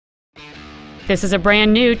This is a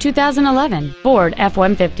brand new 2011 Ford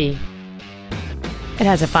F-150. It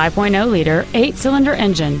has a 5.0-liter 8-cylinder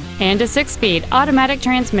engine and a 6-speed automatic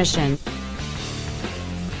transmission.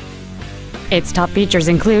 Its top features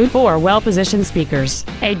include 4 well-positioned speakers,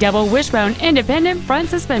 a double wishbone independent front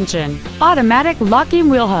suspension, automatic locking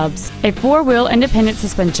wheel hubs, a 4-wheel independent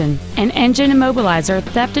suspension, an engine immobilizer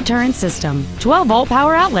theft deterrent system, 12-volt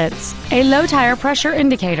power outlets, a low tire pressure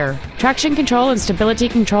indicator, traction control and stability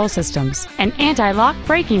control systems, an anti-lock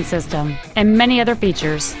braking system, and many other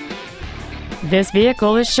features. This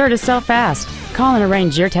vehicle is sure to sell fast. Call and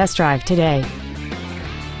arrange your test drive today.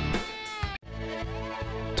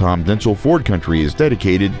 Tom Denchel Ford Country is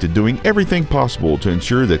dedicated to doing everything possible to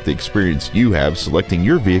ensure that the experience you have selecting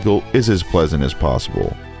your vehicle is as pleasant as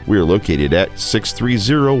possible. We are located at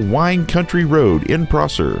 630 Wine Country Road in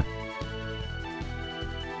Prosser.